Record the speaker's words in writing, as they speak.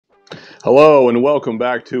Hello and welcome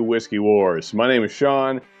back to Whiskey Wars. My name is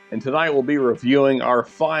Sean, and tonight we'll be reviewing our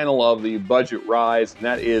final of the budget ryes, and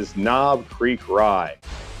that is Knob Creek Rye.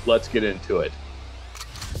 Let's get into it.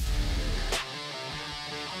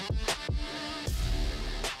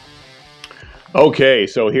 Okay,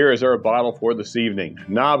 so here is our bottle for this evening,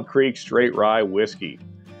 Knob Creek Straight Rye Whiskey.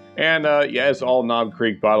 And yeah, as all Knob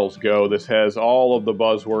Creek bottles go, this has all of the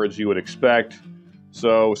buzzwords you would expect.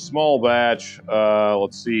 So small batch,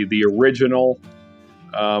 let's see, the original,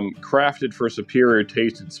 crafted for superior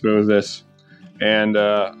taste and smoothness, and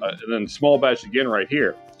then small batch again right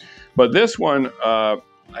here. But this one,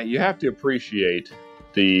 you have to appreciate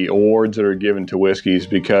the awards that are given to whiskeys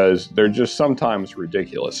because they're just sometimes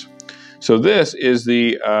ridiculous. So this is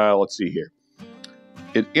the, let's see here,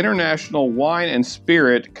 International Wine and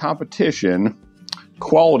Spirit Competition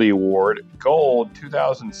Quality Award, Gold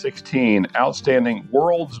 2016, Outstanding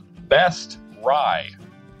World's Best Rye.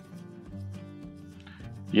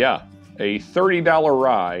 Yeah, a $30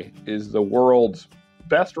 rye is the world's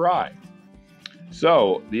best rye.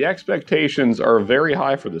 So the expectations are very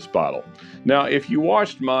high for this bottle. Now, if you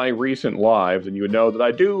watched my recent live, then you would know that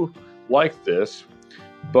I do like this,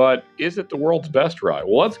 but is it the world's best rye?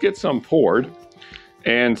 Well, let's get some poured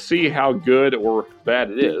and see how good or bad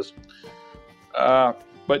it is.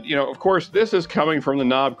 But, you know, of course, this is coming from the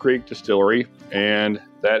Knob Creek Distillery, and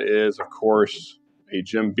that is, of course, a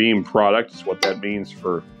Jim Beam product. Is what that means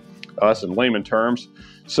for us in layman terms.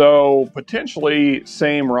 So, potentially,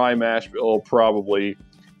 same rye mash bill probably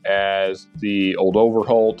as the Old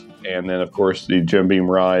Overholt, and then, of course, the Jim Beam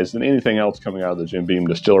ryes, and anything else coming out of the Jim Beam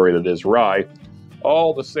Distillery that is rye.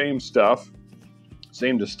 All the same stuff,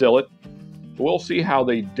 same distillate. We'll see how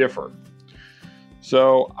they differ.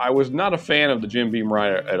 So I was not a fan of the Jim Beam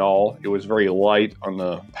Rye at all. It was very light on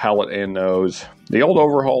the palate and nose. The Old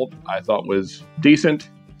Overholt I thought was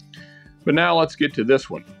decent, but now let's get to this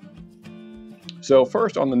one. So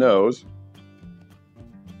first on the nose,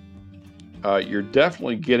 you're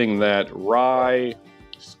definitely getting that rye,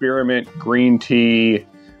 spearmint, green tea,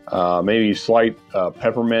 maybe slight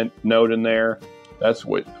peppermint note in there. That's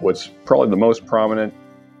what's probably the most prominent.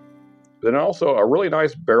 Then also a really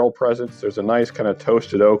nice barrel presence. There's a nice kind of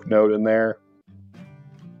toasted oak note in there.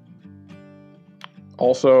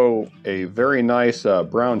 Also a very nice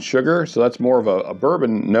brown sugar. So that's more of a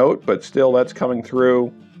bourbon note, but still that's coming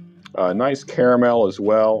through. Nice caramel as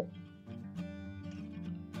well.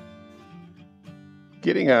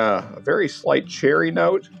 Getting a very slight cherry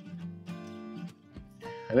note.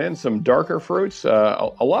 And then some darker fruits.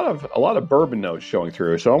 A lot of bourbon notes showing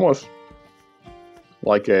through. So almost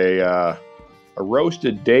like a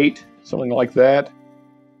roasted date, something like that.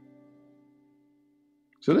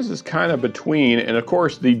 So this is kind of between, and of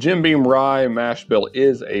course the Jim Beam Rye mash bill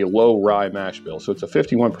is a low rye mash bill, so it's a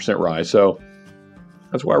 51% rye. So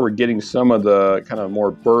that's why we're getting some of the kind of more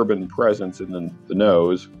bourbon presence in the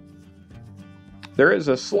nose. There is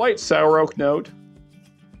a slight sour oak note,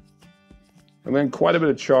 and then quite a bit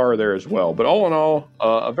of char there as well. But all in all,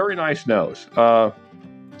 a very nice nose.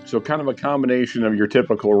 So kind of a combination of your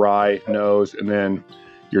typical rye nose and then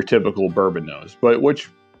your typical bourbon nose, but which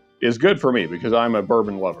is good for me because I'm a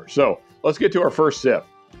bourbon lover. So let's get to our first sip.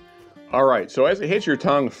 All right, so as it hits your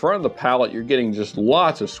tongue, front of the palate, you're getting just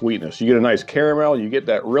lots of sweetness. You get a nice caramel, you get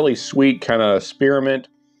that really sweet kind of spearmint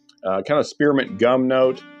gum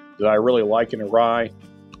note that I really like in a rye.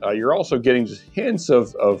 You're also getting just hints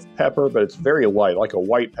of pepper, but it's very light, like a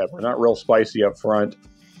white pepper, not real spicy up front.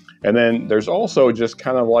 And then there's also just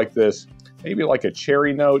kind of like this, maybe like a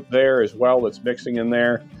cherry note there as well that's mixing in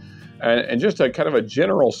there. And just a kind of a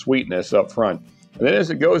general sweetness up front. And then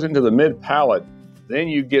as it goes into the mid palate, then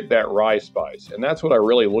you get that rye spice. And that's what I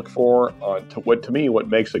really look for, to me, what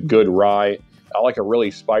makes a good rye. I like a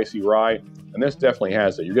really spicy rye, and this definitely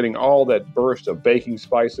has it. You're getting all that burst of baking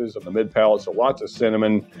spices on the mid palate, so lots of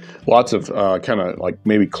cinnamon, lots of kind of like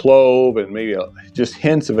maybe clove and maybe just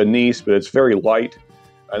hints of anise, but it's very light.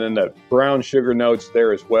 And then the brown sugar notes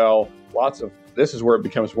there as well. This is where it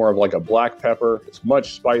becomes more of like a black pepper. It's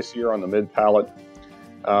much spicier on the mid palate.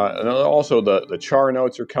 And then also the char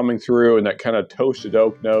notes are coming through and that kind of toasted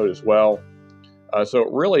oak note as well. So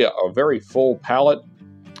really a very full palate.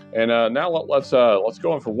 And now let's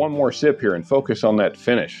go in for one more sip here and focus on that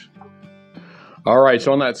finish. All right,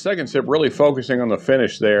 so on that second sip, really focusing on the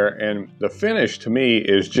finish there, and the finish to me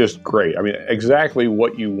is just great. I mean, exactly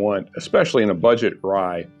what you want, especially in a budget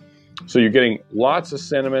rye. So you're getting lots of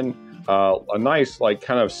cinnamon, a nice like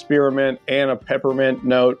kind of spearmint and a peppermint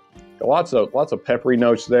note, lots of peppery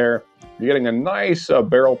notes there. You're getting a nice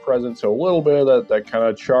barrel presence, so a little bit of that kind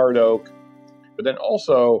of charred oak, but then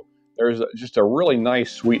also there's just a really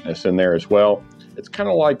nice sweetness in there as well. It's kind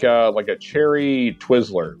of like a cherry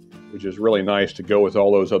Twizzler, which is really nice to go with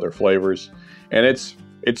all those other flavors. And it's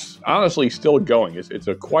honestly still going. It's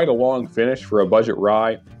quite a long finish for a budget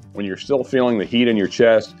rye. When you're still feeling the heat in your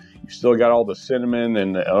chest, you still got all the cinnamon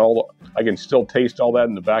and all. I can still taste all that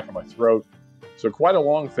in the back of my throat. So quite a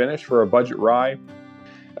long finish for a budget rye.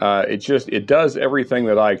 It does everything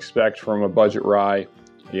that I expect from a budget rye.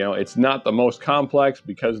 You know, it's not the most complex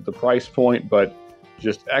because of the price point, but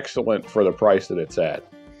just excellent for the price that it's at.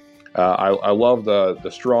 I love the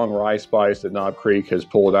strong rye spice that Knob Creek has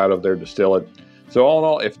pulled out of their distillate. So all in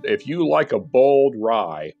all, if you like a bold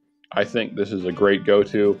rye, I think this is a great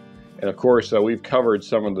go-to. And of course, we've covered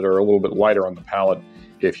some that are a little bit lighter on the palate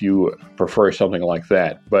if you prefer something like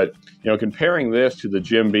that. But, you know, comparing this to the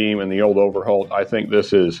Jim Beam and the Old Overholt, I think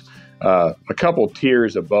this is a couple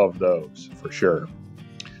tiers above those for sure.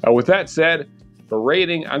 With that said, for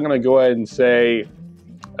rating, I'm going to go ahead and say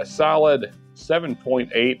a solid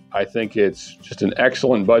 7.8. I think it's just an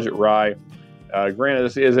excellent budget rye. Granted,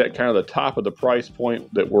 this is at kind of the top of the price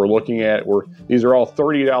point that we're looking at. These are all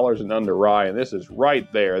 $30 and under rye, and this is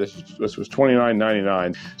right there. This was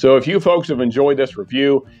 $29.99. So if you folks have enjoyed this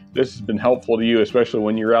review, this has been helpful to you, especially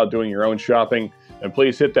when you're out doing your own shopping, then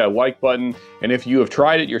please hit that like button. And if you have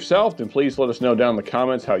tried it yourself, then please let us know down in the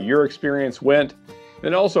comments how your experience went.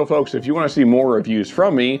 And also, folks, if you want to see more reviews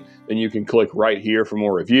from me, then you can click right here for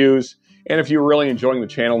more reviews. And if you're really enjoying the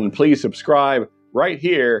channel, then please subscribe right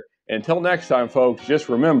here. Until next time, folks, just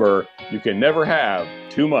remember, you can never have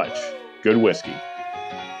too much good whiskey.